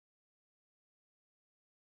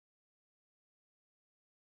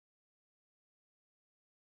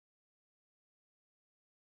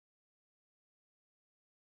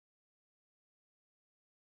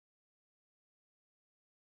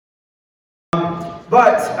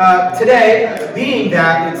But today, being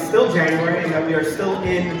that it's still January and that we are still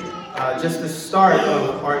in just the start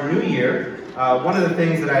of our new year, one of the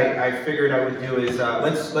things that I figured I would do is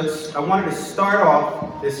I wanted to start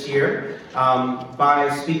off this year by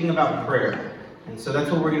speaking about prayer. And so that's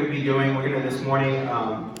what we're going to be doing. We're going to this morning.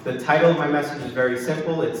 The title of my message is very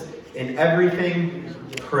simple. It's "In Everything,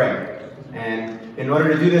 Pray." And in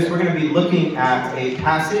order to do this, we're going to be looking at a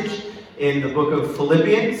passage in the book of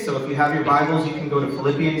Philippians. So if you have your Bibles, you can go to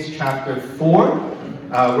Philippians chapter 4.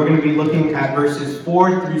 We're going to be looking at verses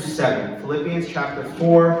 4 through 7. Philippians chapter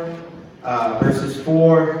 4, verses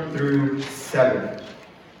 4 through 7.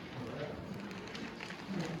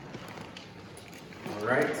 All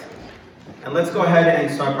right. And let's go ahead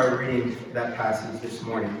and start by reading that passage this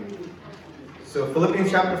morning. So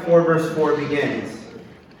Philippians chapter 4, verse 4 begins,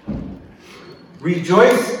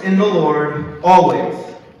 "Rejoice in the Lord always.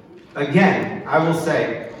 Again, I will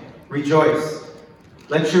say, rejoice.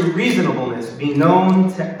 Let your reasonableness be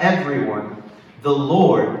known to everyone. The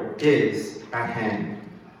Lord is at hand.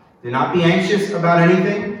 Do not be anxious about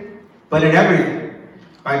anything, but in everything,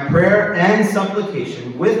 by prayer and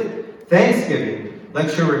supplication, with thanksgiving,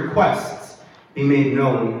 let your requests be made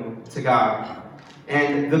known to God.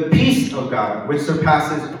 And the peace of God, which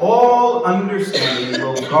surpasses all understanding,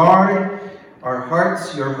 will guard your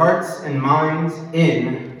hearts and minds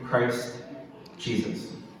in Christ Jesus."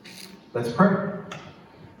 Let's pray.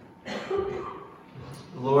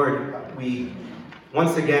 Lord, we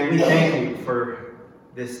thank you for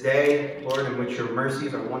this day, Lord, in which your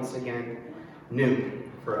mercies are once again new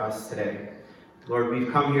for us today. Lord,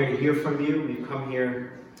 we've come here to hear from you. We've come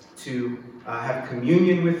here to have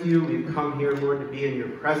communion with you. We've come here, Lord, to be in your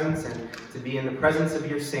presence and to be in the presence of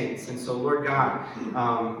your saints. And so, Lord God,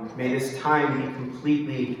 may this time be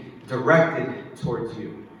completely directed towards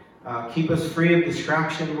you. Keep us free of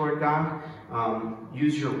distraction, Lord God.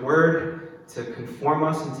 Use your word to conform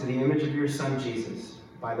us into the image of your Son, Jesus,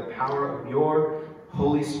 by the power of your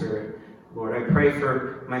Holy Spirit. Lord, I pray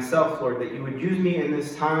for myself, Lord, that you would use me in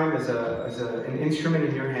this time as an instrument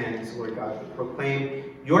in your hands, Lord God, to proclaim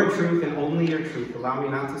your truth and only your truth. Allow me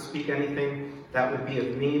not to speak anything that would be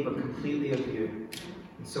of me, but completely of you.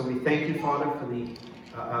 And so we thank you, Father,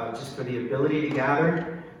 for the ability to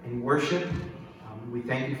gather and worship. We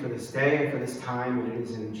thank you for this day and for this time, and it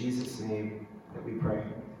is in Jesus' name that we pray.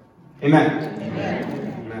 Amen.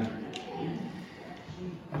 Amen. Amen.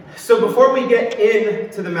 So before we get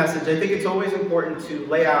into the message, I think it's always important to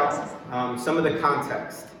lay out some of the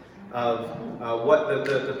context of what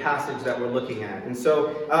the passage that we're looking at. And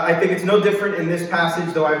so I think it's no different in this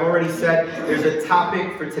passage, though I've already said there's a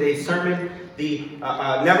topic for today's sermon.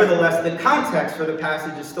 Nevertheless, the context for the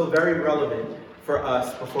passage is still very relevant for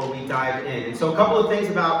us before we dive in. And so a couple of things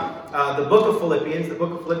about the book of Philippians. The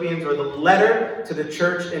book of Philippians, or the letter to the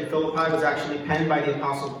church in Philippi, was actually penned by the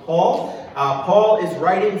Apostle Paul. Paul is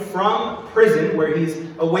writing from prison where he's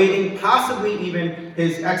awaiting possibly even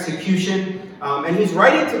his execution. And he's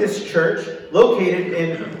writing to this church located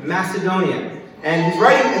in Macedonia. And he's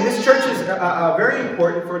writing, and this church is very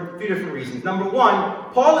important for a few different reasons. Number one,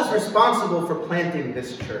 Paul is responsible for planting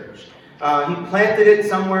this church. He planted it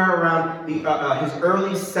somewhere around his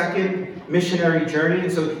early second missionary journey.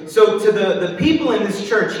 And so to the people in this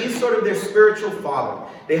church, he's sort of their spiritual father.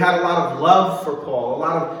 They had a lot of love for Paul, a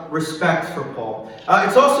lot of respect for Paul.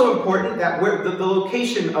 It's also important that the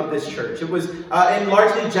location of this church. It was in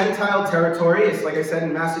largely Gentile territory. It's, like I said,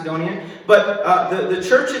 in Macedonia. But the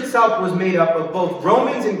church itself was made up of both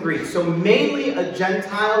Romans and Greeks. So mainly a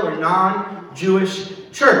Gentile or non-Jewish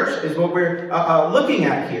church is what we're looking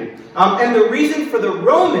at here. And the reason for the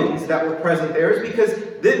Romans that were present there is because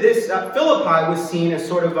this Philippi was seen as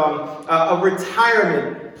sort of a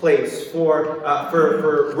retirement place for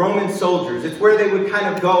Roman soldiers. It's where they would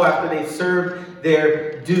kind of go after they served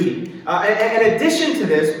their duty. And in addition to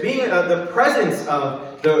this, being the presence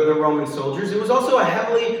of the Roman soldiers, it was also a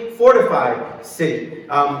heavily fortified city.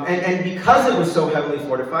 And because it was so heavily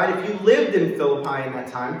fortified, if you lived in Philippi in that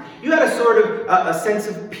time, you had a sort of a sense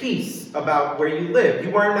of peace about where you lived.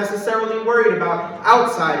 You weren't necessarily worried about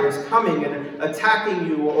outsiders coming and attacking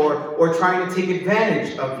you or trying to take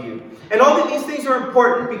advantage of you. And all of these things are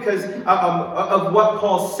important because of what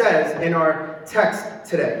Paul says in our text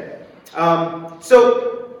today.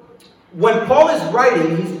 So when Paul is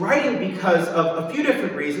writing, he's writing because of a few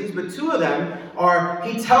different reasons, but two of them are,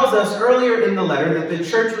 he tells us earlier in the letter that the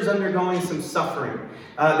church was undergoing some suffering.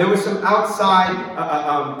 There was some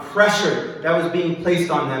outside pressure that was being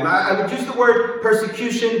placed on them. I would use the word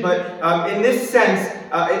persecution, but in this sense,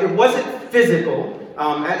 it wasn't physical.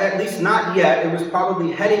 at least not yet. It was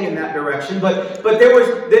probably heading in that direction, but there was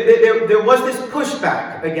this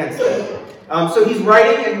pushback against them. So he's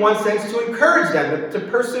writing in one sense to encourage them to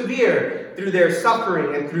persevere through their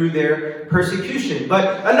suffering and through their persecution.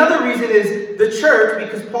 But another reason is the church,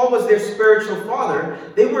 because Paul was their spiritual father,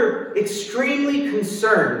 they were extremely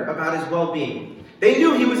concerned about his well-being. They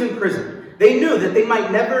knew he was in prison. They knew that they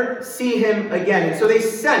might never see him again. And so they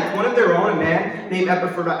sent one of their own, a man named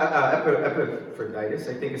Epaphroditus,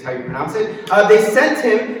 I think is how you pronounce it. They sent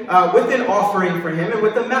him with an offering for him and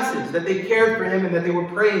with a message that they cared for him and that they were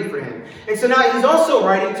praying for him. And so now he's also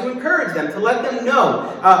writing to encourage them, to let them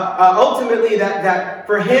know ultimately that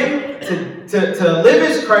for him to live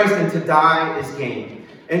is Christ and to die is gain.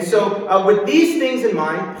 And so with these things in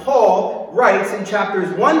mind, Paul writes in chapters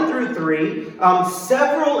 1 through 3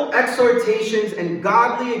 several exhortations and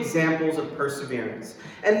godly examples of perseverance.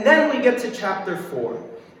 And then we get to chapter 4.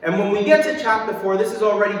 And when we get to chapter 4, this is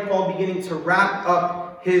already Paul beginning to wrap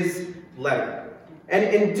up his letter. And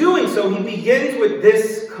in doing so, he begins with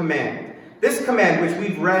this command which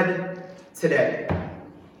we've read today.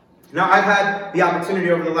 Now, I've had the opportunity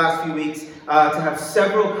over the last few weeks to have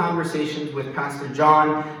several conversations with Pastor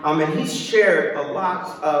John, and he's shared a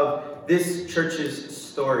lot of this church's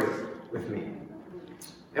story with me.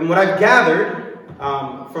 And what I've gathered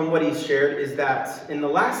from what he's shared is that in the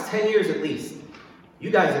last 10 years at least, you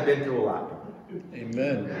guys have been through a lot.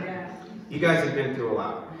 Amen. You guys have been through a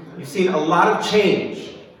lot. You've seen a lot of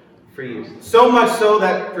change for you. So much so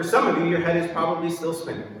that for some of you, your head is probably still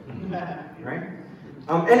spinning. Right?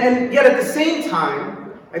 And yet at the same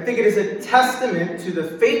time, I think it is a testament to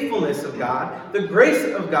the faithfulness of God, the grace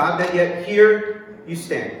of God, that yet here you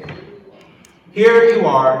stand. Here you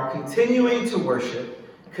are, continuing to worship,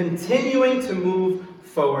 continuing to move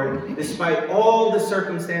forward, despite all the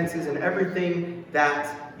circumstances and everything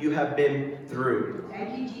that you have been through.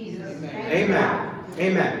 Thank you, Jesus. Amen.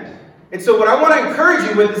 Amen. And so what I want to encourage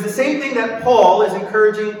you with is the same thing that Paul is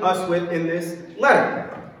encouraging us with in this letter.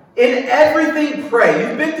 In everything, pray.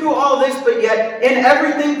 You've been through all this, but yet in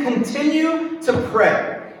everything, continue to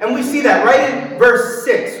pray. And we see that right in verse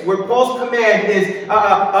 6, where Paul's command is in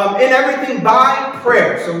everything by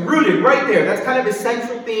prayer. So rooted right there. That's kind of a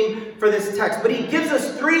central theme for this text. But he gives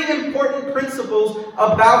us 3 important principles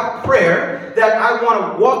about prayer that I want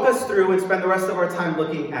to walk us through and spend the rest of our time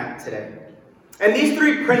looking at today. And these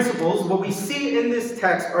 3 principles, what we see in this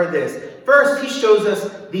text are this. First, he shows us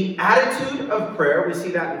the attitude of prayer. We see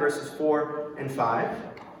that in verses 4 and 5.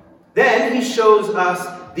 Then he shows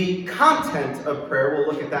us the content of prayer. We'll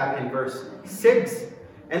look at that in verse 6.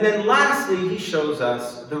 And then lastly, he shows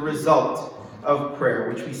us the result of prayer,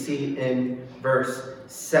 which we see in verse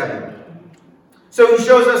 7. So he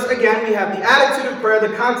shows us, again, we have the attitude of prayer,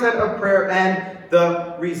 the content of prayer, and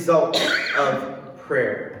the result of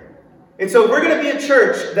prayer. And so we're going to be a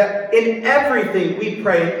church that in everything we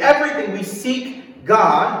pray, in everything we seek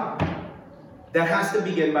God, that has to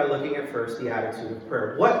begin by looking at first the attitude of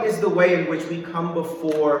prayer. What is the way in which we come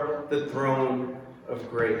before the throne of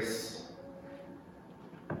grace?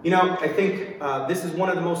 You know, I think this is one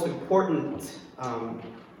of the most important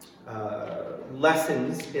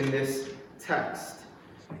lessons in this text.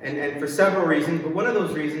 And for several reasons, but one of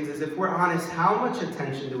those reasons is, if we're honest, how much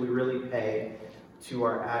attention do we really pay to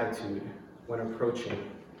our attitude when approaching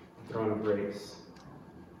the throne of grace?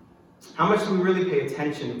 How much do we really pay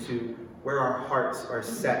attention to where our hearts are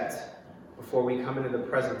set before we come into the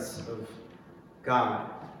presence of God?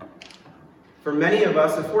 For many of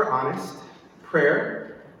us, if we're honest,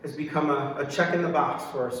 prayer has become a check in the box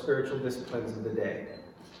for our spiritual disciplines of the day,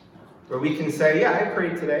 where we can say, yeah, I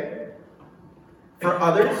prayed today. For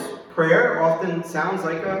others, prayer often sounds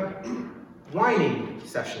like a whining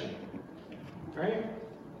session, right?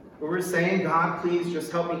 Where we're saying, God, please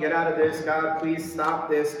just help me get out of this. God, please stop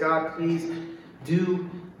this. God, please do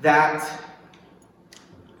that.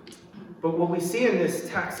 But what we see in this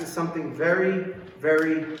text is something very,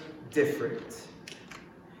 very different.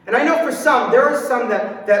 And I know for some, there are some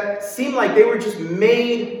that seem like they were just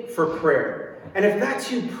made for prayer. And if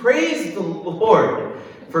that's you, praise the Lord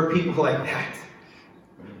for people like that.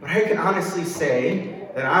 But I can honestly say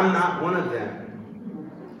that I'm not one of them.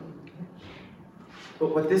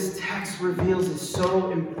 But what this text reveals is so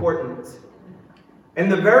important.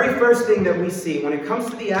 And the very first thing that we see when it comes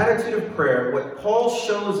to the attitude of prayer, what Paul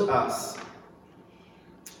shows us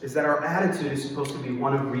is that our attitude is supposed to be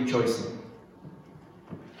one of rejoicing.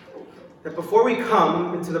 That before we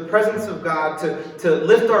come into the presence of God to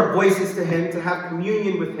lift our voices to Him, to have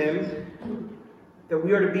communion with Him, that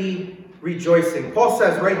we are to be rejoicing. Paul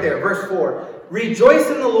says right there, verse 4, rejoice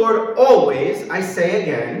in the Lord always. I say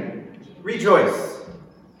again, rejoice.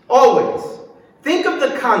 Always. Think of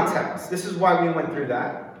the context. This is why we went through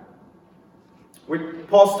that.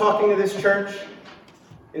 Paul's talking to this church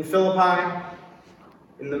in Philippi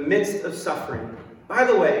in the midst of suffering. By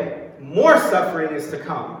the way, more suffering is to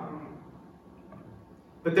come.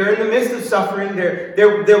 But they're in the midst of suffering.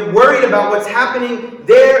 They're worried about what's happening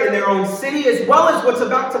there in their own city, as well as what's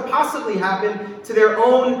about to possibly happen to their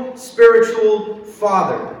own spiritual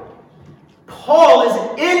father. Paul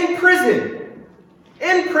is in prison.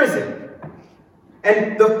 In prison.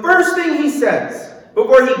 And the first thing he says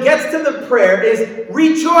before he gets to the prayer is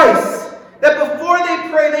rejoice. That before they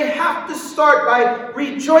pray, they have to start by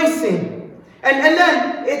rejoicing. And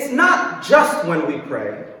then it's not just when we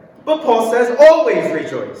pray. But Paul says, always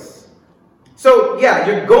rejoice. So, yeah,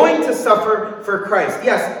 you're going to suffer for Christ.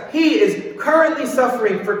 Yes, he is currently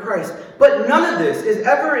suffering for Christ. But none of this is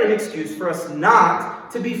ever an excuse for us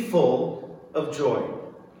not to be full of joy.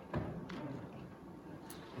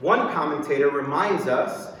 One commentator reminds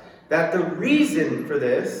us that the reason for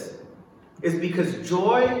this is because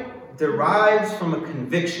joy derives from a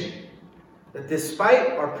conviction that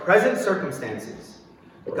despite our present circumstances,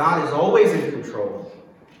 God is always in control.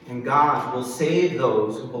 And God will save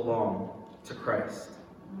those who belong to Christ.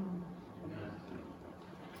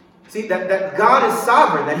 See, that God is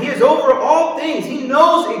sovereign, that he is over all things. He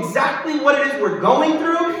knows exactly what it is we're going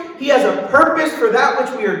through. He has a purpose for that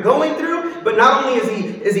which we are going through. But not only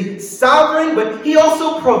is he sovereign, but he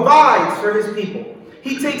also provides for his people.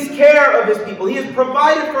 He takes care of his people. He has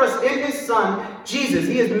provided for us in his Son, Jesus.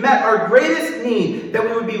 He has met our greatest need, that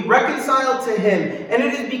we would be reconciled to him. And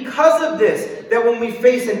it is because of this that when we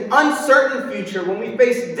face an uncertain future, when we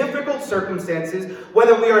face difficult circumstances,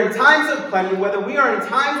 whether we are in times of plenty, whether we are in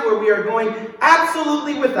times where we are going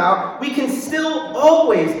absolutely without, we can still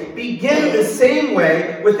always begin the same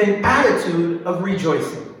way with an attitude of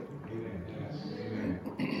rejoicing.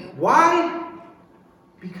 Why?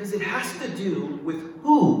 Because it has to do with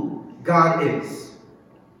who God is.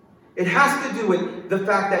 It has to do with the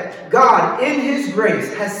fact that God, in his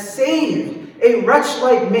grace, has saved a wretch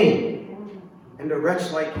like me and a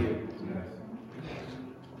wretch like you.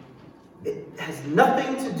 It has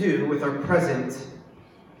nothing to do with our present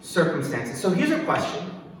circumstances. So here's a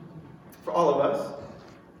question for all of us.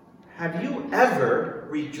 Have you ever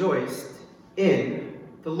rejoiced in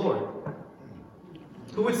the Lord?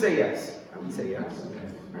 Who would say yes? I would say yes.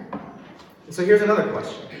 And so here's another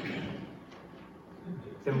question.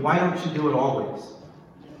 Then why don't you do it always?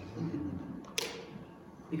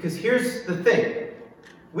 Because here's the thing.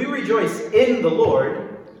 We rejoice in the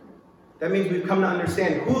Lord. That means we've come to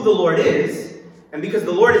understand who the Lord is. And because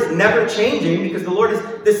the Lord is never changing, because the Lord is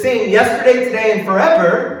the same yesterday, today, and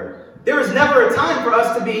forever, there is never a time for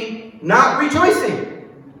us to be not rejoicing.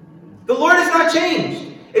 The Lord has not changed.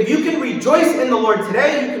 If you can rejoice in the Lord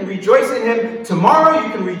today, you can rejoice in him tomorrow,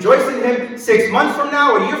 you can rejoice in him 6 months from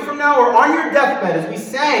now, a year from now, or on your deathbed, as we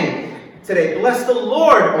sang today. Bless the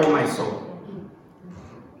Lord, O my soul.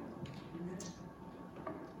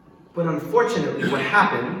 But unfortunately, what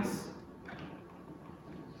happens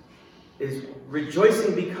is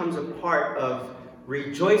rejoicing becomes a part of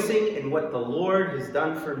rejoicing in what the Lord has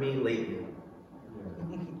done for me lately,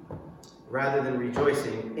 rather than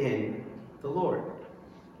rejoicing in the Lord.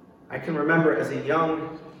 I can remember as a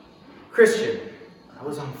young Christian, I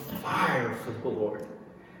was on fire for the Lord.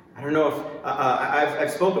 I don't know if I've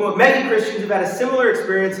spoken with many Christians who've had a similar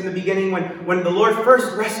experience in the beginning when the Lord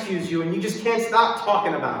first rescues you and you just can't stop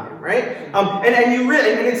talking about him, right? And you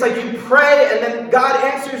really, and it's like you pray and then God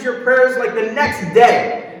answers your prayers like the next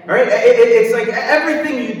day, right? It's like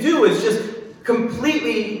everything you do is just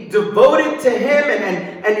completely devoted to him,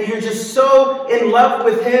 and you're just so in love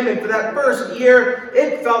with him. And for that first year,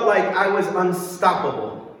 it felt like I was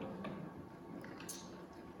unstoppable.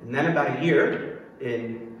 And then about a year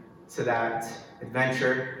into that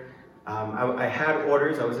adventure, I had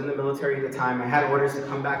orders. I was in the military at the time. I had orders to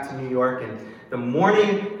come back to New York, and the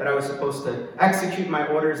morning that I was supposed to execute my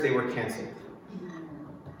orders, they were canceled.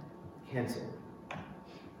 And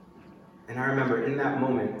I remember in that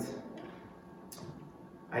moment,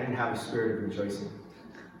 I didn't have a spirit of rejoicing.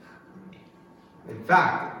 In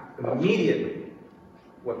fact, immediately,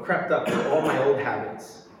 what crept up were all my old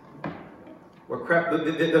habits.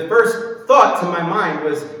 The first thought to my mind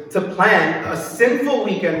was to plan a sinful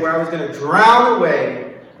weekend where I was going to drown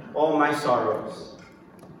away all my sorrows.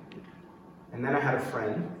 And then I had a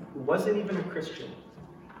friend who wasn't even a Christian,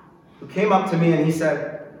 who came up to me and he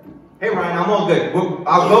said, "Hey Ryan, I'm all good.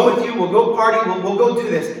 I'll go with you. We'll go party. We'll go do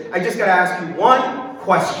this. I just got to ask you one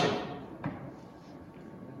question."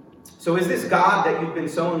 So is this God that you've been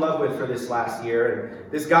so in love with for this last year,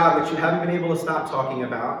 and this God which you haven't been able to stop talking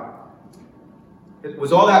about,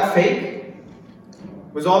 was all that fake?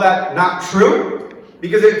 Was all that not true?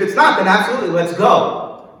 Because if it's not, then absolutely, let's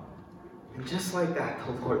go. And just like that,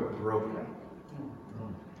 the Lord broke me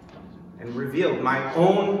and revealed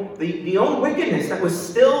the own wickedness that was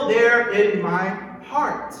still there in my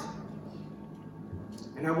heart.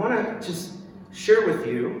 And I want to just share with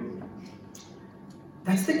you,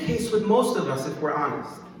 that's the case with most of us, if we're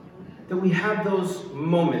honest, that we have those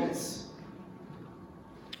moments.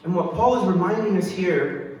 And what Paul is reminding us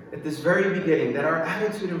here at this very beginning, that our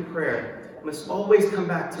attitude in prayer must always come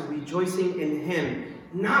back to rejoicing in Him,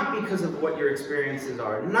 not because of what your experiences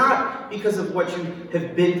are, not because of what you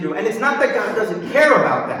have been through. And it's not that God doesn't care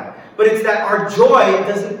about that, but it's that our joy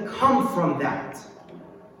doesn't come from that.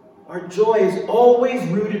 Our joy is always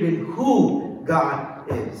rooted in who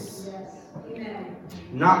God is,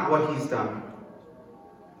 not what He's done.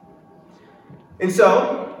 And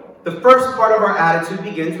so, the first part of our attitude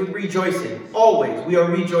begins with rejoicing. Always. We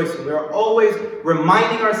are rejoicing. We are always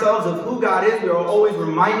reminding ourselves of who God is. We are always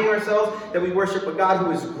reminding ourselves that we worship a God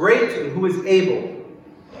who is great and who is able.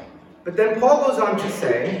 But then Paul goes on to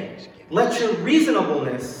say, let your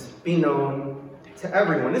reasonableness be known to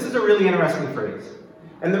everyone. This is a really interesting phrase.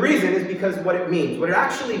 And the reason is because what it means. What it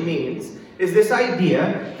actually means is this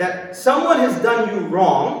idea that someone has done you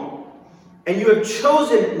wrong and you have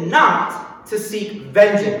chosen not to seek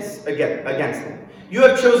vengeance against them. You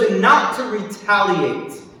have chosen not to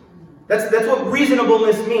retaliate. That's what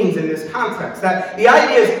reasonableness means in this context. That the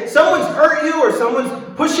idea is someone's hurt you, or someone's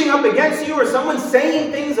pushing up against you, or someone's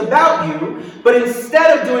saying things about you, but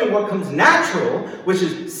instead of doing what comes natural, which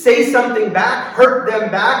is say something back, hurt them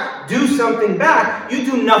back, do something back, you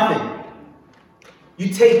do nothing. You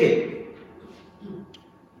take it.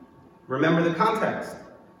 Remember the context.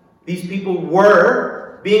 These people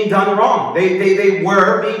were being done wrong. They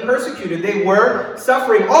were being persecuted. They were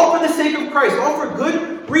suffering, all for the sake of Christ, all for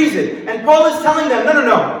good reason. And Paul is telling them,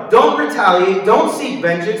 no, don't retaliate, don't seek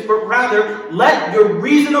vengeance, but rather let your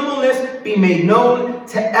reasonableness be made known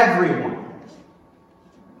to everyone.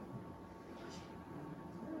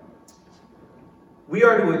 We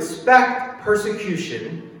are to expect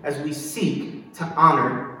persecution as we seek to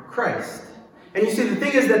honor Christ. And you see, the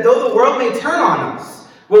thing is that though the world may turn on us,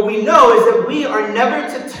 what we know is that we are never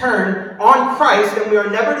to turn on Christ, and we are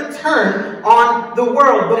never to turn on the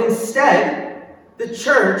world. But instead, the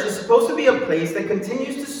church is supposed to be a place that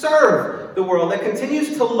continues to serve the world, that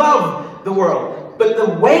continues to love the world. But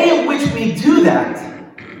the way in which we do that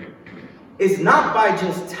is not by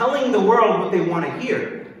just telling the world what they want to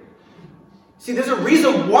hear. See, there's a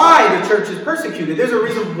reason why the church is persecuted. There's a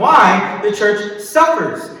reason why the church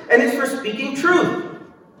suffers. And it's for speaking truth.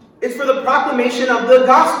 It's for the proclamation of the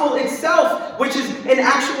gospel itself, which is an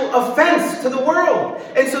actual offense to the world.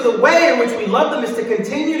 And so the way in which we love them is to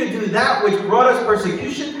continue to do that which brought us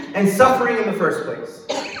persecution and suffering in the first place.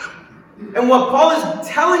 And what Paul is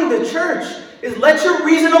telling the church is, let your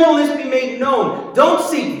reasonableness be made known. Don't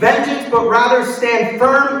seek vengeance, but rather stand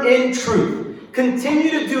firm in truth.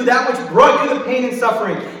 Continue to do that which brought you the pain and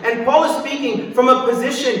suffering. And Paul is speaking from a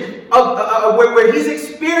position of where he's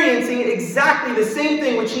experiencing exactly the same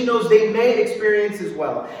thing which he knows they may experience as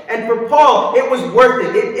well. And for Paul, it was worth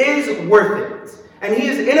it. It is worth it. And he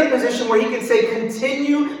is in a position where he can say,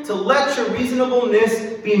 continue to let your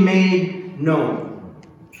reasonableness be made known.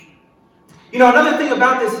 You know, another thing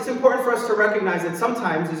about this, it's important for us to recognize that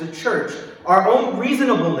sometimes as a church, our own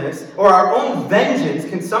reasonableness or our own vengeance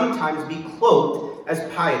can sometimes be cloaked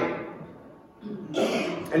as piety.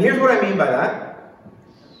 And here's what I mean by that.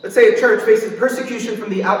 Let's say a church faces persecution from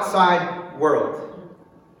the outside world.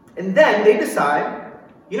 And then they decide,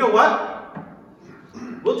 you know what?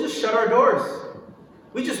 We'll just shut our doors.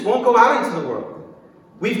 We just won't go out into the world.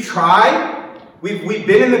 We've tried. We've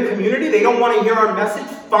been in the community. They don't want to hear our message.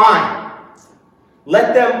 Fine.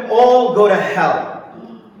 Let them all go to hell.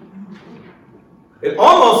 It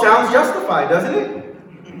almost sounds justified, doesn't it?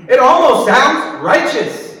 It almost sounds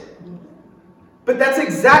righteous. But that's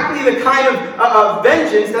exactly the kind of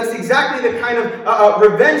vengeance, that's exactly the kind of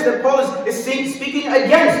revenge that Paul is speaking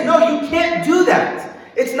against. No, you can't do that.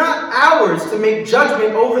 It's not ours to make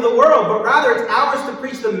judgment over the world, but rather it's ours to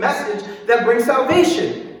preach the message that brings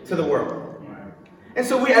salvation to the world. And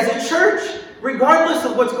so we as a church, regardless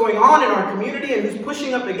of what's going on in our community and who's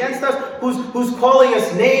pushing up against us, who's calling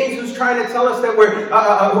us names, who's trying to tell us that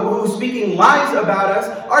who's speaking lies about us,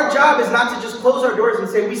 our job is not to just close our doors and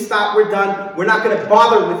say, we stop, we're done, we're not going to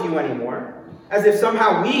bother with you anymore, as if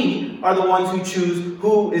somehow we are the ones who choose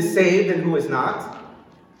who is saved and who is not.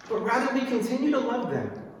 But rather we continue to love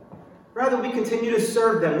them. Rather, we continue to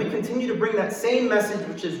serve them. We continue to bring that same message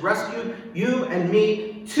which has rescued you and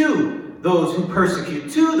me to those who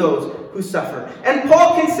persecute, to those who suffer. And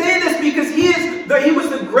Paul can say this because he was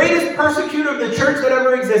the greatest persecutor of the church that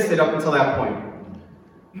ever existed up until that point.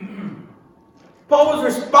 Paul was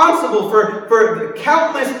responsible for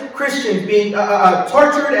countless Christians being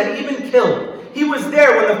tortured and even killed. He was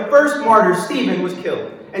there when the first martyr, Stephen, was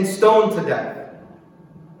killed and stoned to death.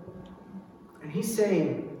 And he's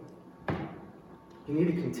saying, you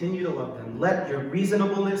need to continue to love them. Let your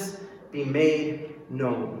reasonableness be made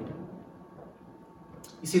known.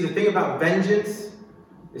 You see, the thing about vengeance,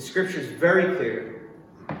 the scripture is very clear.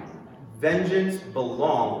 Vengeance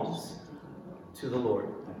belongs to the Lord.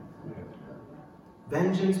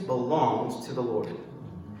 Vengeance belongs to the Lord.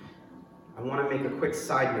 I want to make a quick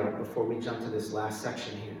side note before we jump to this last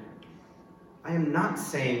section here. I am not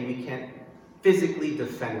saying we can't physically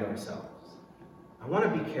defend ourselves. I want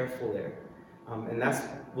to be careful there. And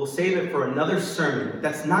we'll save it for another sermon. But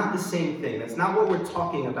that's not the same thing. That's not what we're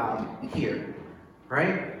talking about here.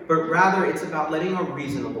 Right? But rather, it's about letting our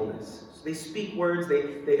reasonableness. So they speak words.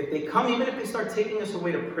 If they come, even if they start taking us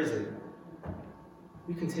away to prison,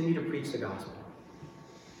 we continue to preach the gospel.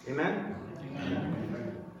 Amen?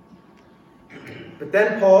 Amen. But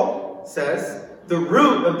then Paul says, the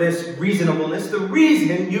root of this reasonableness, the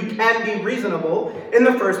reason you can be reasonable in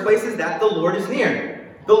the first place is that the Lord is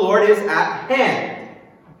near. The Lord is at hand.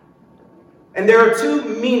 And there are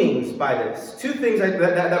two meanings by this. Two things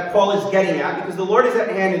that Paul is getting at, because the Lord is at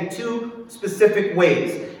hand in two specific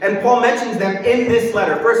ways. And Paul mentions them in this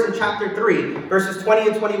letter. First in chapter 3, verses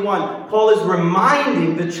 20 and 21, Paul is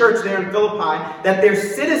reminding the church there in Philippi that their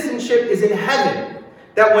citizenship is in heaven.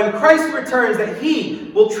 That when Christ returns, that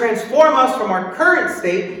he will transform us from our current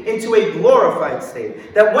state into a glorified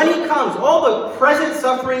state. That when he comes, all the present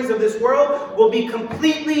sufferings of this world will be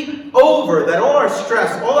completely over. That all our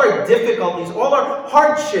stress, all our difficulties, all our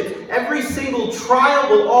hardships, every single trial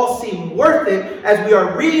will all seem worth it as we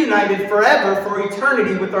are reunited forever for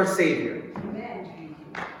eternity with our Savior. Amen.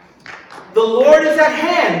 The Lord is at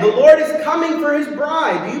hand. The Lord is coming for his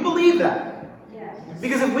bride. Do you believe that?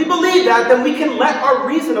 Because if we believe that, then we can let our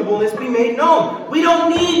reasonableness be made known. We don't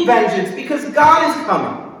need vengeance because God is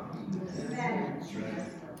coming.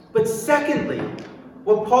 But secondly,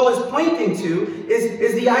 what Paul is pointing to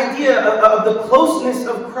is the idea of the closeness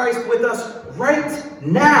of Christ with us right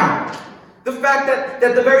now. The fact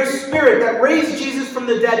that the very Spirit that raised Jesus from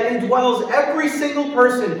the dead indwells every single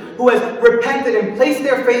person who has repented and placed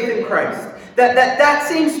their faith in Christ. That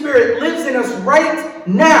same Spirit lives in us right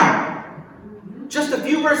now. Just a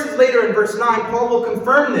few verses later in verse 9, Paul will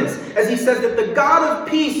confirm this as he says that the God of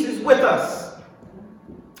peace is with us.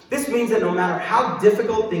 This means that no matter how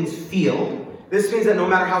difficult things feel, this means that no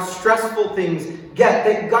matter how stressful things get,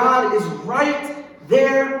 that God is right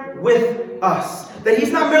there with us. That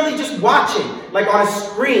he's not merely just watching, like on a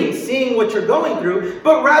screen, seeing what you're going through,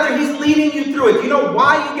 but rather he's leading you through it. Do you know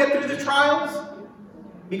why you get through the trials?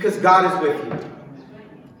 Because God is with you.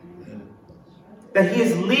 That he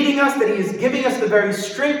is leading us, that he is giving us the very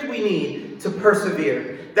strength we need to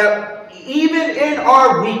persevere. That even in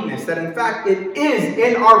our weakness, that in fact it is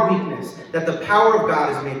in our weakness that the power of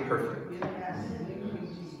God is made perfect.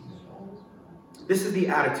 This is the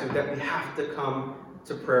attitude that we have to come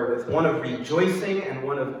to prayer with. One of rejoicing and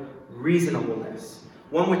one of reasonableness.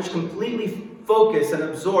 One which completely focus and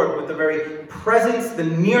absorb with the very presence, the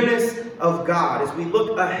nearness of God. As we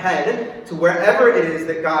look ahead to wherever it is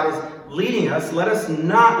that God is leading us, let us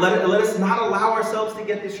not allow ourselves to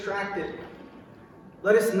get distracted.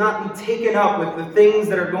 Let us not be taken up with the things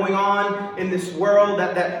that are going on in this world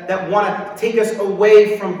that want to take us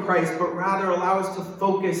away from Christ, but rather allow us to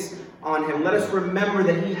focus on him. Let us remember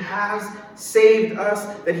that he has saved us,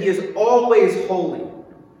 that he is always holy.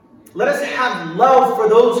 Let us have love for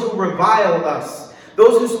those who revile us,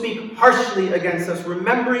 those who speak harshly against us,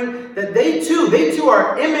 remembering that they too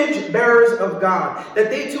are image bearers of God, that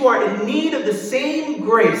they too are in need of the same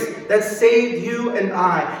grace that saved you and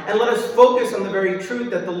I. And let us focus on the very truth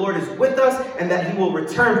that the Lord is with us and that he will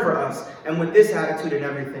return for us. And with this attitude in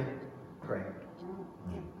everything, pray.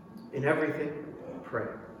 In everything, pray.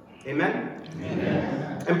 Amen?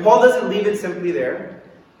 Amen. And Paul doesn't leave it simply there,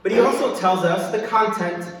 but he also tells us the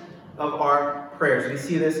content of our prayers. We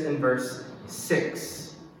see this in verse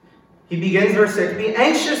 6. He begins verse 6, be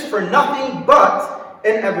anxious for nothing but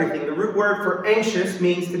in everything. The root word for anxious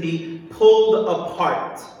means to be pulled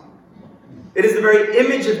apart. It is the very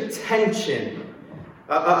image of tension,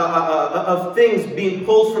 of things being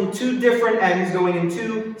pulled from two different ends, going in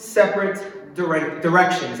two separate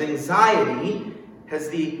directions. Anxiety has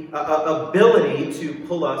the ability to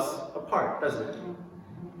pull us apart, doesn't it?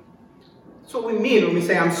 That's what we mean when we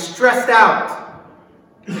say, I'm stressed out.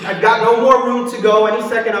 I've got no more room to go. Any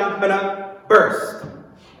second I'm going to burst.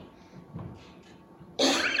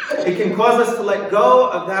 It can cause us to let go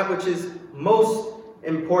of that which is most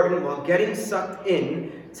important while getting sucked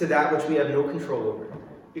in to that which we have no control over.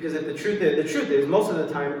 Because if the truth is, most of the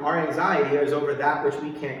time, our anxiety is over that which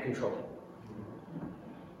we can't control.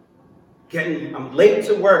 I'm late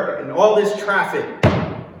to work and all this traffic,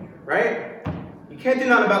 right? You can't do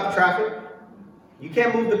nothing about the traffic. You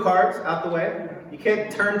can't move the cars out the way. You can't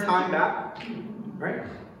turn time back, right?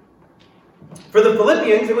 For the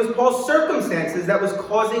Philippians, it was Paul's circumstances that was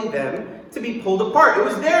causing them to be pulled apart. It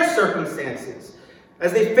was their circumstances,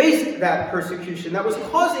 as they faced that persecution, that was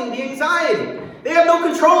causing the anxiety. They have no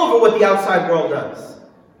control over what the outside world does,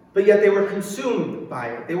 but yet they were consumed by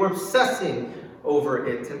it. They were obsessing over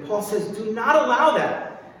it. And Paul says, do not allow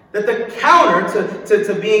that. That the counter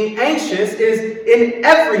to being anxious is in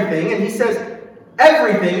everything. And he says,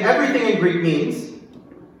 everything in Greek means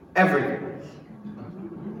everything.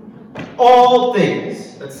 All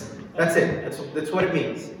things. That's it. That's what it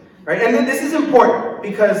means. Right? And then this is important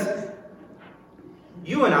because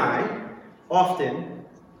you and I often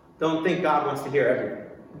don't think God wants to hear everything.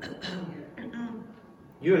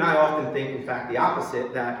 You and I often think, in fact, the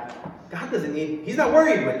opposite, that God doesn't need, he's not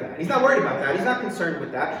worried with that. He's not worried about that. He's not concerned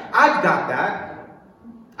with that. I've got that.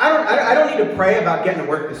 I don't need to pray about getting to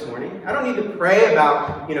work this morning. I don't need to pray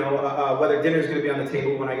about, whether dinner's going to be on the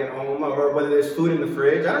table when I get home or whether there's food in the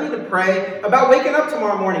fridge. I don't need to pray about waking up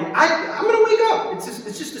tomorrow morning. I'm going to wake up.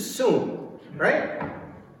 It's just assumed, right?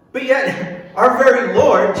 But yet, our very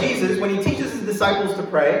Lord, Jesus, when he teaches his disciples to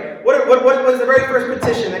pray, what was the very first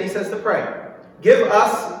petition that he says to pray? Give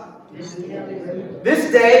us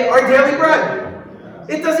this day our daily bread.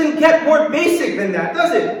 It doesn't get more basic than that,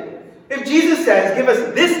 does it? If Jesus says, give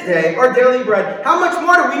us this day our daily bread, how much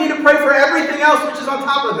more do we need to pray for everything else which is on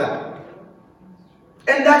top of that?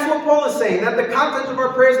 And that's what Paul is saying, that the content of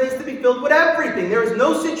our prayers needs to be filled with everything. There is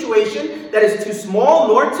no situation that is too small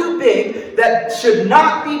nor too big that should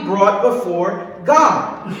not be brought before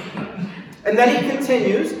God. And then he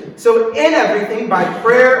continues, so in everything by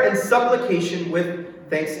prayer and supplication with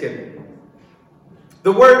thanksgiving.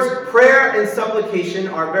 The words prayer and supplication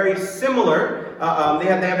are very similar. They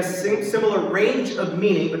have a similar range of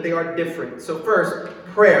meaning, but they are different. So first,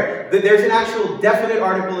 prayer. There's an actual definite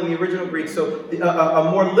article in the original Greek, so a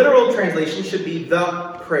more literal translation should be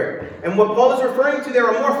the prayer. And what Paul is referring to there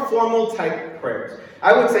are more formal type prayers.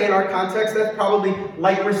 I would say in our context, that's probably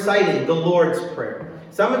like reciting the Lord's Prayer.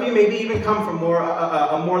 Some of you maybe even come from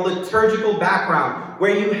a more liturgical background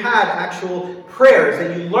where you had actual prayers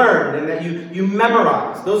that you learned and that you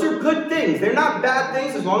memorized. Those are good things. They're not bad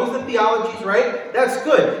things as long as the theology is right. That's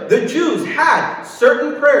good. The Jews had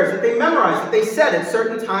certain prayers that they memorized, that they said at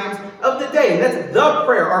certain times of the day. And that's the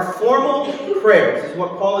prayer. Our formal prayers is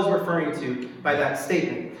what Paul is referring to by that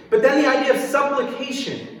statement. But then the idea of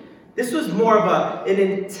supplication. This was more of an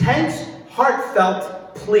intense,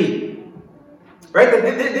 heartfelt plea. Right?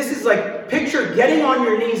 This is like, picture getting on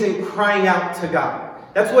your knees and crying out to God.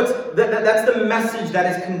 That's the message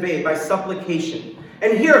that is conveyed by supplication.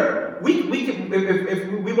 And here, we can,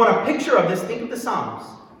 if we want a picture of this, think of the Psalms.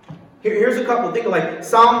 Here's a couple. Think of like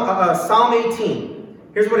Psalm 18.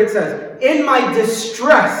 Here's what it says. In my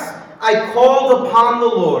distress, I called upon the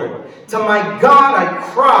Lord. To my God, I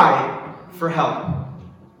cried for help.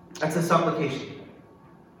 That's a supplication.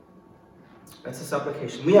 That's a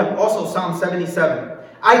supplication. We have also Psalm 77.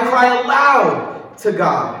 I cry aloud to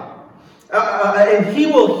God, and he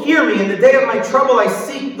will hear me. In the day of my trouble, I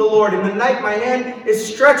seek the Lord. In the night, my hand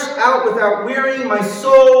is stretched out without wearying. My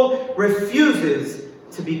soul refuses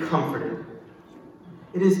to be comforted.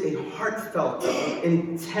 It is a heartfelt,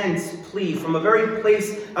 intense plea from a very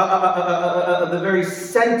place, the very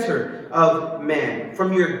center of man,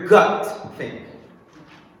 from your gut think.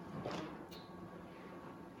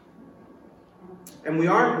 And we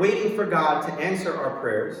aren't waiting for God to answer our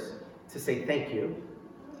prayers, to say thank you,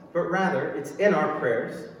 but rather it's in our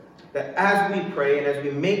prayers that as we pray and as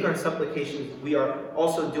we make our supplications, we are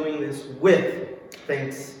also doing this with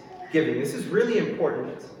thanksgiving. This is really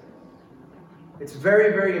important. It's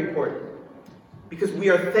very, very important. Because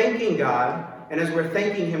we are thanking God, and as we're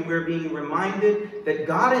thanking him, we're being reminded that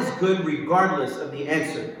God is good regardless of the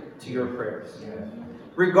answer to your prayers. Yes.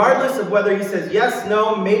 Regardless of whether he says yes,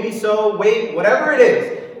 no, maybe so, wait, whatever it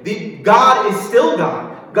is, God is still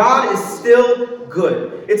God. God is still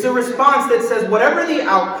good. It's a response that says, whatever the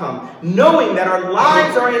outcome, knowing that our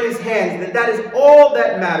lives are in his hands, that is all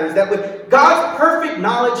that matters, that with God's perfect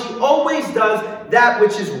knowledge, he always does that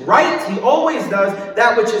which is right. He always does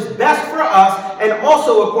that which is best for us, and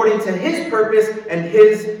also according to his purpose and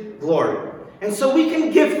his glory. And so we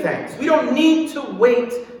can give thanks. We don't need to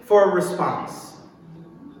wait for a response.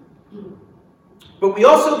 But we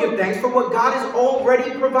also give thanks for what God has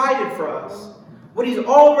already provided for us. What he's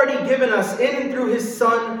already given us in and through his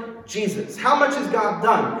son, Jesus. How much has God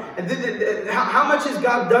done? And how much has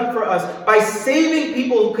God done for us by saving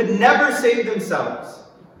people who could never save themselves?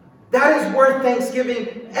 That is worth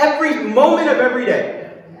thanksgiving every moment of every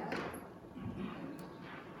day.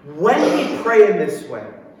 When we pray in this way,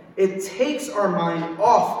 it takes our mind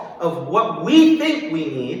off of what we think we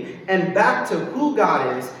need and back to who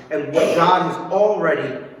God is and what God has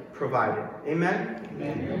already provided. Amen?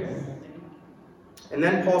 Amen. And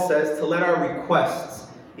then Paul says to let our requests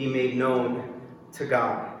be made known to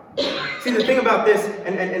God. See, the thing about this,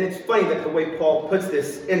 and it's funny that the way Paul puts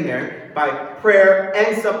this in there, by prayer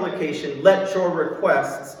and supplication, let your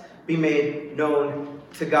requests be made known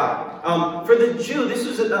to God. For the Jew, this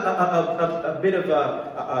was a bit of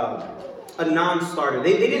a non-starter.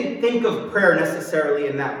 They didn't think of prayer necessarily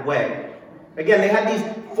in that way. Again, they had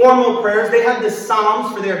these formal prayers. They had the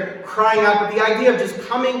Psalms for their crying out. But the idea of just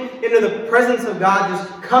coming into the presence of God,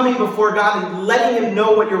 just coming before God and letting him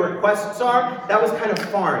know what your requests are, that was kind of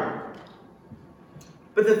foreign.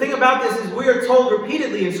 But the thing about this is we are told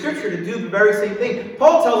repeatedly in Scripture to do the very same thing.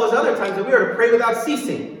 Paul tells us other times that we are to pray without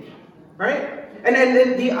ceasing. Right?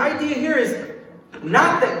 And the idea here is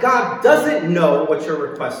not that God doesn't know what your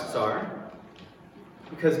requests are.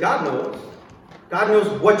 Because God knows. God knows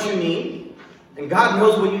what you need. And God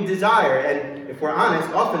knows what you desire. And if we're honest,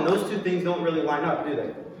 often those two things don't really line up, do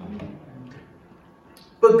they?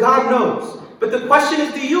 But God knows. But the question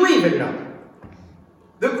is, do you even know?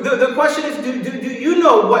 The question is, do you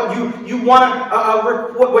know what you want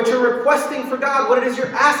what you're requesting for God, what it is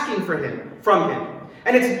you're asking from Him?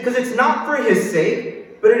 And it's because it's not for His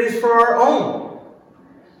sake, but it is for our own.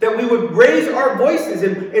 That we would raise our voices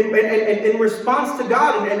in response to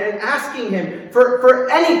God and asking Him for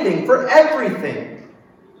anything, for everything.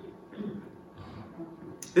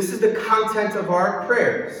 This is the content of our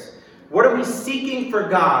prayers. What are we seeking for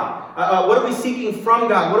God? What are we seeking from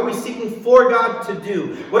God? What are we seeking for God to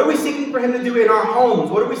do? What are we seeking for Him to do in our homes?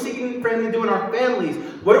 What are we seeking for Him to do in our families?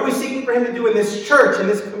 What are we seeking for Him to do in this church, in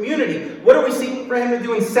this community? What are we seeking for Him to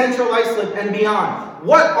do in Central Islip and beyond?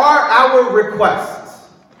 What are our requests?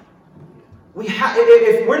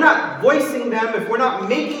 If we're not voicing them, if we're not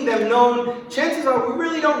making them known, chances are we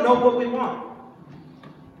really don't know what we want.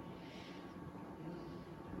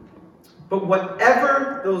 But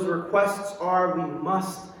whatever those requests are, we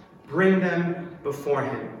must bring them before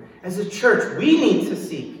Him. As a church, we need to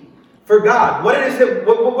seek for God. What is it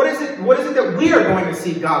that we are going to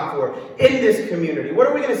seek God for in this community? What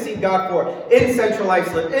are we going to seek God for in Central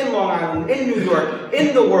Islip, in Long Island, in New York,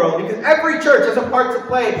 in the world? Because every church has a part to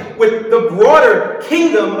play with the broader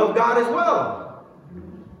kingdom of God as well.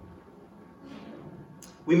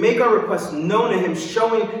 We make our requests known to Him,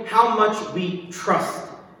 showing how much we trust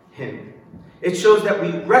Him. It shows that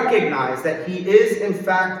we recognize that He is in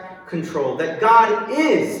fact controlled, that God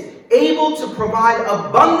is able to provide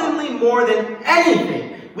abundantly more than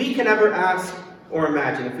anything we can ever ask or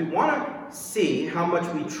imagine. If we want to see how much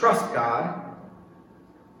we trust God,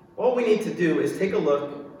 all we need to do is take a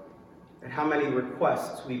look at how many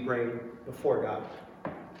requests we bring before God.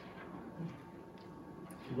 If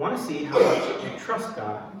you want to see how much we trust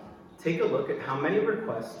God, take a look at how many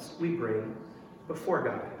requests we bring before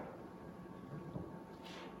God.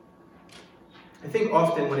 I think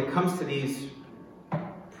often when it comes to these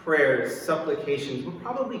prayers, supplications, we're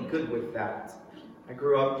probably good with that. I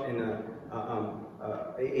grew up in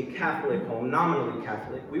a Catholic home, nominally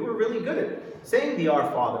Catholic. We were really good at saying the Our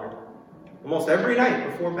Father almost every night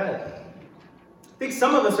before bed. I think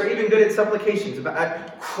some of us are even good at supplications,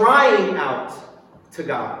 at crying out to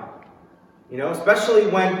God. You know, especially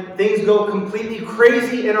when things go completely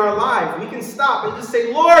crazy in our lives. We can stop and just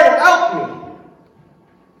say, Lord, help me.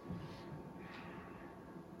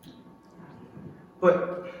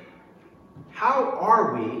 But how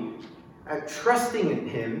are we at trusting in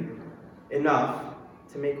Him enough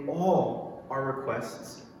to make all our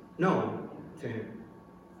requests known to Him?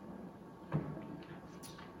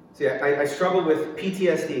 See, I struggle with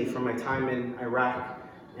PTSD from my time in Iraq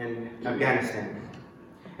and Afghanistan.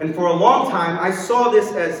 And for a long time, I saw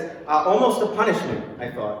this as almost a punishment,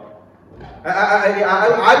 I thought.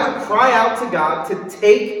 I would cry out to God to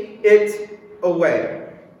take it away.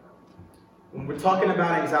 When we're talking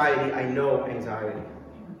about anxiety, I know anxiety.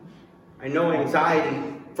 I know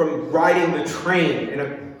anxiety from riding the train in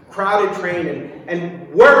a crowded train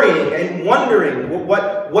and worrying and wondering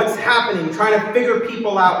what's happening, trying to figure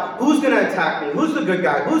people out. Who's going to attack me? Who's the good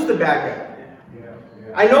guy? Who's the bad guy?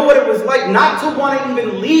 I know what it was like not to want to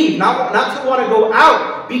even leave, not to want to go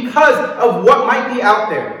out because of what might be out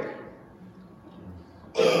there.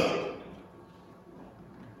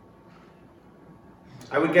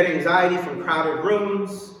 I would get anxiety from crowded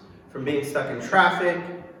rooms, from being stuck in traffic.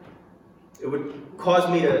 It would cause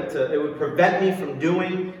me it would prevent me from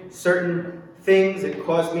doing certain things. It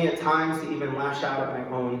caused me at times to even lash out at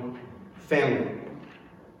my own family.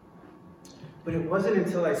 But it wasn't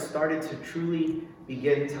until I started to truly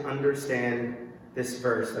begin to understand this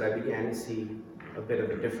verse that I began to see a bit of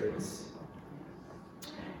a difference.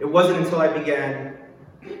 It wasn't until I began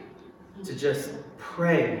to just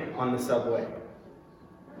pray on the subway.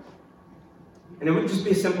 And it would just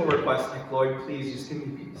be a simple request like, Lord, please just give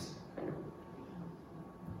me peace.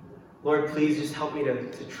 Lord, please just help me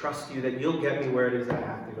to trust you that you'll get me where it is that I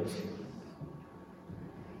have to go safely.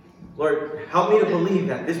 Lord, help me to believe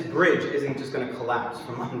that this bridge isn't just going to collapse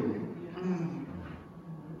from under me.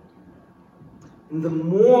 And the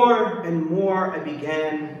more and more I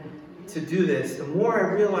began to do this, the more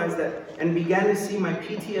I realized that and began to see my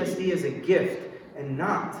PTSD as a gift and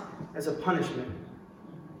not as a punishment.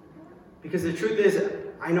 Because the truth is,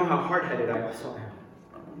 I know how hard-headed I also am.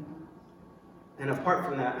 And apart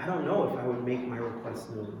from that, I don't know if I would make my request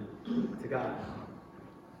known to God.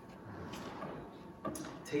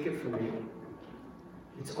 Take it from me.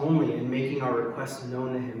 It's only in making our requests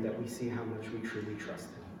known to Him that we see how much we truly trust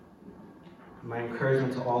Him. My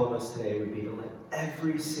encouragement to all of us today would be to let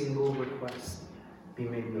every single request be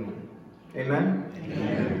made known. Amen?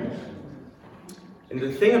 Amen. And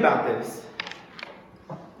the thing about this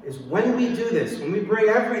is when we do this, when we bring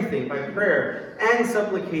everything by prayer and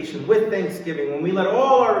supplication with thanksgiving, when we let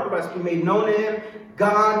all our requests be made known to Him,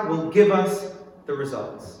 God will give us the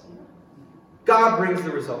results. God brings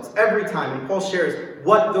the results every time. And Paul shares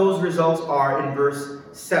what those results are in verse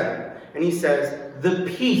 7. And he says, the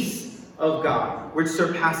peace of God, which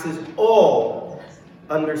surpasses all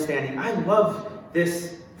understanding. I love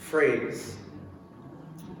this phrase.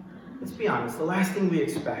 Let's be honest, the last thing we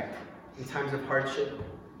expect in times of hardship,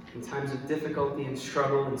 in times of difficulty and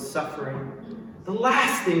struggle and suffering, the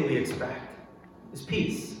last thing we expect is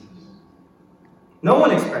peace. No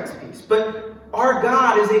one expects peace, but our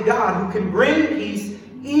God is a God who can bring peace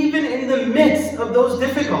even in the midst of those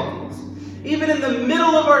difficulties, even in the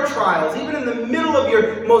middle of our trials, even in the middle of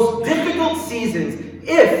your most difficult seasons.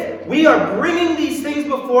 If we are bringing these things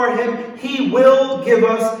before Him, He will give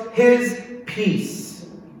us His peace.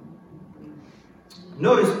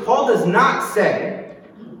 Notice, Paul does not say,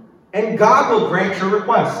 and God will grant your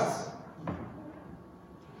requests.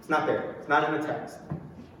 It's not there. It's not in the text.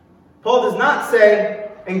 Paul does not say,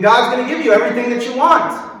 and God's going to give you everything that you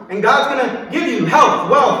want. And God's going to give you health,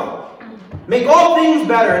 wealth, make all things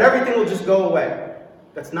better, and everything will just go away.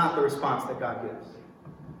 That's not the response that God gives.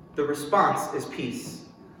 The response is peace.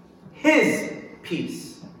 His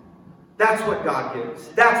peace. That's what God gives.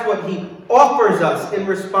 That's what He offers us in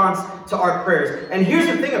response to our prayers. And here's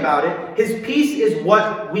the thing about it. His peace is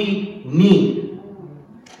what we need.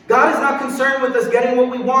 God is not concerned with us getting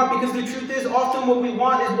what we want, because the truth is often what we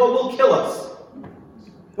want is what will kill us.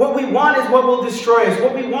 What we want is what will destroy us.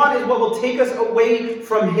 What we want is what will take us away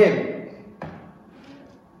from Him.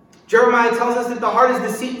 Jeremiah tells us that the heart is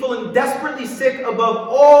deceitful and desperately sick above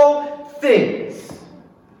all things.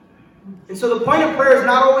 And so the point of prayer is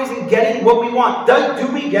not always in getting what we want. Do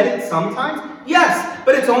we get it sometimes? Yes,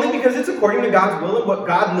 but it's only because it's according to God's will and what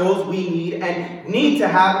God knows we need and need to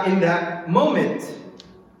have in that moment.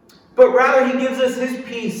 But rather, He gives us His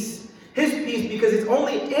peace. His peace, because it's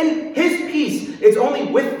only in His peace, it's only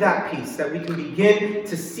with that peace that we can begin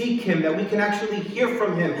to seek Him, that we can actually hear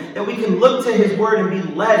from Him, that we can look to His Word and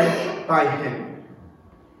be led by Him.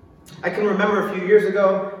 I can remember a few years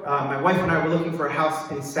ago, my wife and I were looking for a house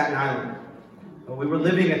in Staten Island. We were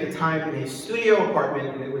living at the time in a studio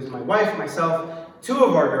apartment, and it was my wife, myself, two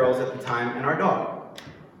of our girls at the time, and our dog.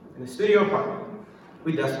 In a studio apartment.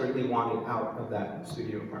 We desperately wanted out of that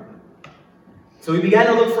studio apartment. So we began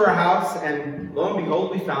to look for a house, and lo and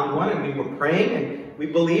behold, we found one, and we were praying, and we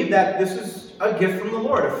believed that this was a gift from the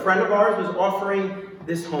Lord. A friend of ours was offering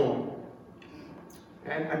this home.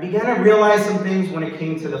 And I began to realize some things when it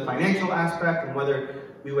came to the financial aspect and whether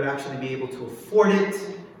we would actually be able to afford it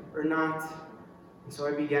or not. And so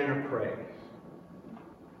I began to pray.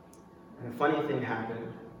 And a funny thing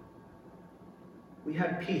happened. We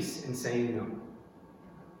had peace in saying no.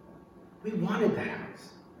 We wanted the house.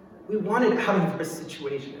 We wanted out of this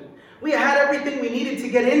situation. We had everything we needed to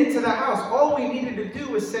get into the house. All we needed to do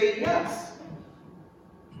was say yes.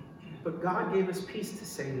 But God gave us peace to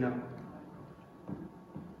say no.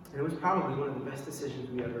 And it was probably one of the best decisions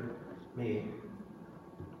we ever made.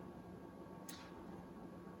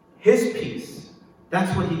 His peace,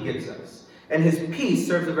 that's what he gives us. And his peace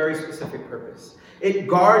serves a very specific purpose. It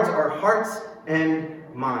guards our hearts and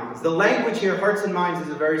minds. The language here, hearts and minds,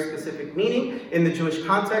 is a very specific meaning in the Jewish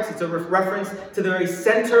context. It's a reference to the very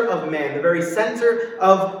center of man, the very center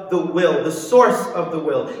of the will, the source of the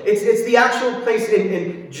will. It's the actual place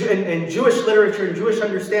in Jewish literature and Jewish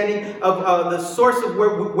understanding of the source of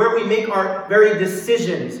where we make our very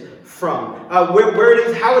decisions from, where it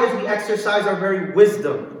is, how it is we exercise our very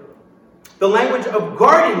wisdom. The language of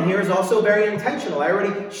guarding here is also very intentional. I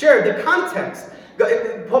already shared the context.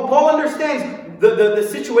 Paul understands the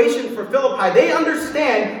situation for Philippi. They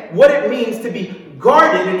understand what it means to be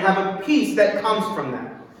guarded and have a peace that comes from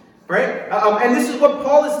that. Right? And this is what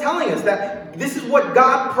Paul is telling us, that this is what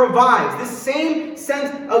God provides. This same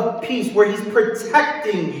sense of peace where he's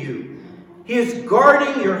protecting you. He is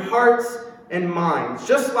guarding your hearts and minds,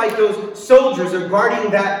 just like those soldiers are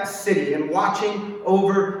guarding that city and watching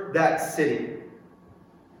over that city.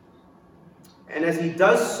 And as he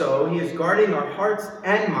does so, he is guarding our hearts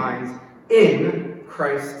and minds in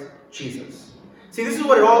Christ Jesus. See, this is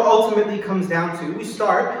what it all ultimately comes down to. We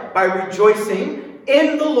start by rejoicing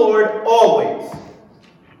in the Lord always.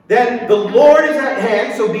 Then the Lord is at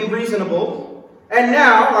hand, so be reasonable. And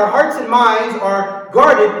now our hearts and minds are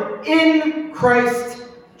guarded in Christ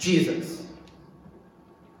Jesus.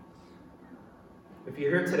 If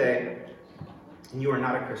you're here today and you are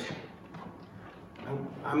not a Christian,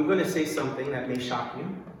 I'm going to say something that may shock you.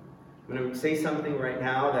 I'm going to say something right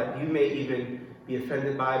now that you may even be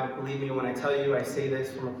offended by, but believe me when I tell you, I say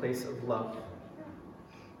this from a place of love.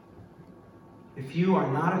 If you are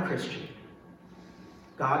not a Christian,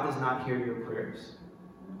 God does not hear your prayers.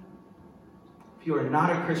 If you are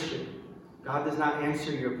not a Christian, God does not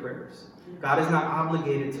answer your prayers. God is not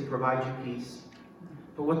obligated to provide you peace.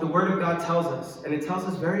 But what the Word of God tells us, and it tells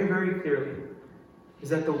us very, very clearly, is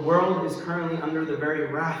that the world is currently under the very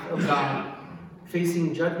wrath of God,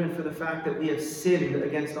 facing judgment for the fact that we have sinned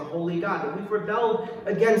against a holy God, that we've rebelled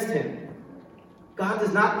against him. God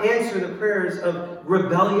does not answer the prayers of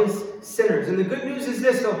rebellious sinners. And the good news is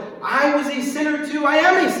this, though. I was a sinner too. I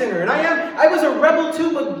am a sinner. And I was a rebel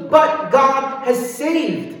too, but God has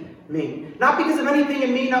saved me. Not because of anything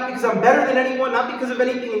in me, not because I'm better than anyone, not because of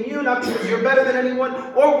anything in you, not because you're better than anyone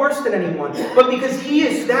or worse than anyone, but because he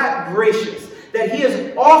is that gracious, that he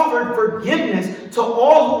has offered forgiveness to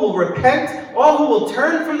all who will repent, all who will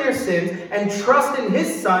turn from their sins and trust in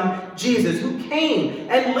his Son, Jesus, who came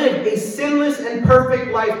and lived a sinless and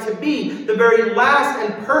perfect life to be the very last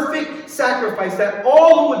and perfect sacrifice, that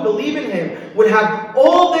all who would believe in him would have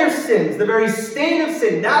all their sins, the very stain of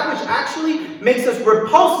sin, that which actually makes us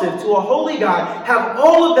repulsive to a holy God, have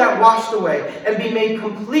all of that washed away and be made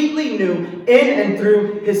completely new in and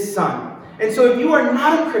through his Son. And so if you are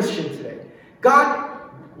not a Christian today,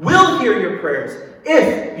 God will hear your prayers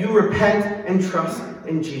if you repent and trust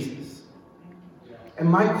in Jesus. And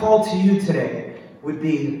my call to you today would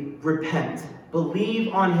be repent.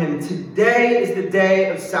 Believe on him. Today is the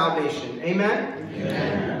day of salvation. Amen?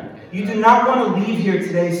 Amen. You do not want to leave here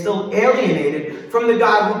today still alienated from the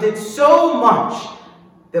God who did so much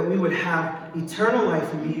that we would have eternal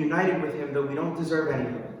life and be united with him, though we don't deserve any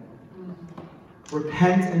of it.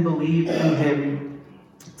 Repent and believe in him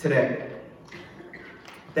today.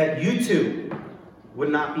 That you too would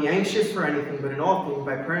not be anxious for anything, but in all things,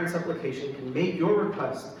 by prayer and supplication, can make your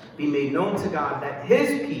request be made known to God, that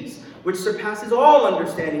his peace, which surpasses all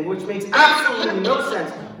understanding, which makes absolutely no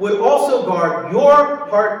sense, would also guard your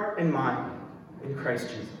heart and mind in Christ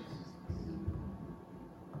Jesus.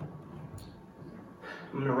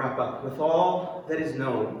 I'm going to wrap up with all that is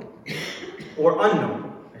known, or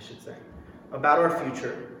unknown, I should say, about our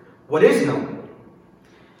future. What is known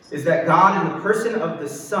is that God, in the person of the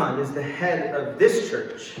Son, is the head of this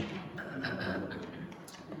church.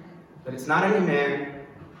 But it's not any man,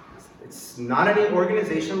 it's not any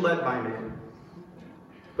organization led by man,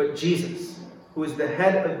 but Jesus, who is the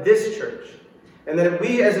head of this church. And that if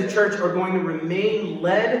we as a church are going to remain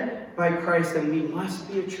led by Christ, then we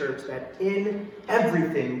must be a church that in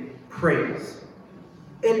everything prays.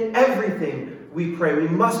 In everything we pray. We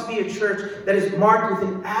must be a church that is marked with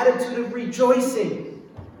an attitude of rejoicing.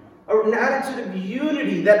 an attitude of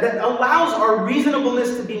unity that allows our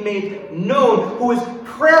reasonableness to be made known, who is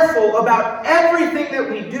prayerful about everything that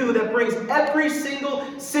we do, that brings every single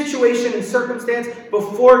situation and circumstance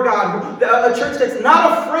before God. A church that's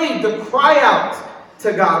not afraid to cry out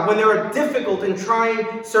to God when there are difficult and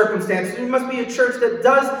trying circumstances. It must be a church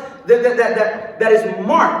that is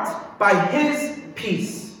marked by His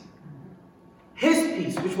peace. His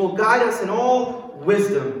peace, which will guide us in all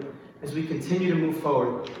wisdom as we continue to move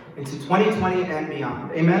forward into 2020 and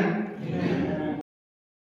beyond. Amen? Amen.